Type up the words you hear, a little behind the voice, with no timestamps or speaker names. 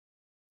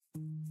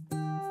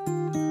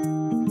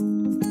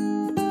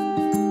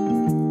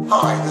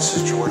Hi, this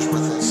is George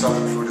with the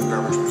Southern Food and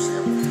Beverage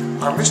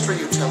Museum. Our mystery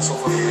utensil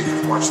for the week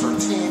of March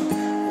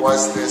 13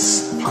 was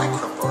this pie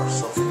crimper.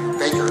 So for you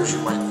bakers,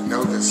 you might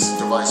know this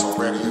device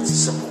already. It's a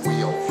simple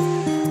wheel.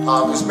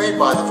 It was made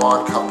by the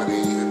Vaughn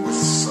company. It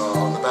was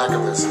on the back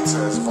of this, it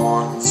says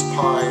Vaughn's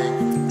Pie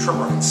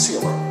Trimmer and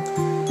Sealer.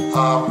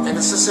 And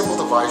it's a simple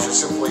device. You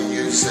simply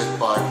use it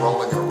by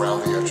rolling it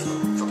around the edge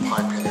of the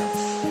pie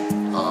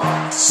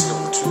pan to seal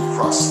the two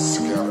crusts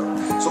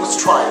together. So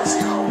let's try it and see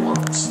how it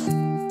works.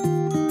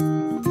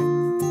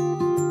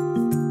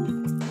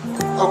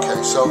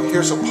 Okay, so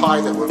here's a pie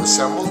that we've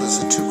assembled. This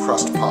is a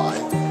two-crust pie.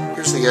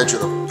 Here's the edge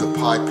of the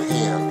pie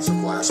pan. It's a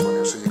glass one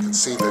here, so you can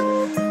see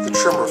that the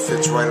trimmer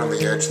fits right on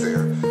the edge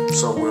there.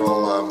 So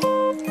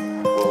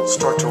we'll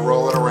start to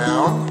roll it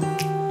around,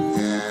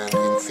 and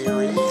in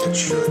theory, it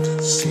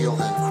should seal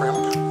and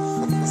crimp.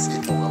 Let's see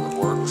how well it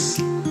works.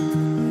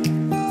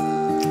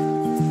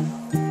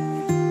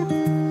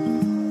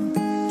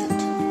 Get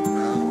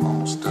around,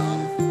 almost done.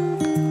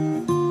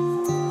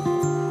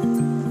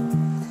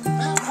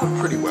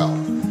 Pretty well.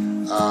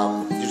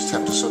 You just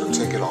have to sort of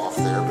take it off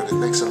there, but it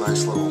makes a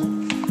nice little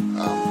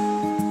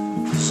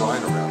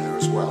design around there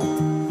as well.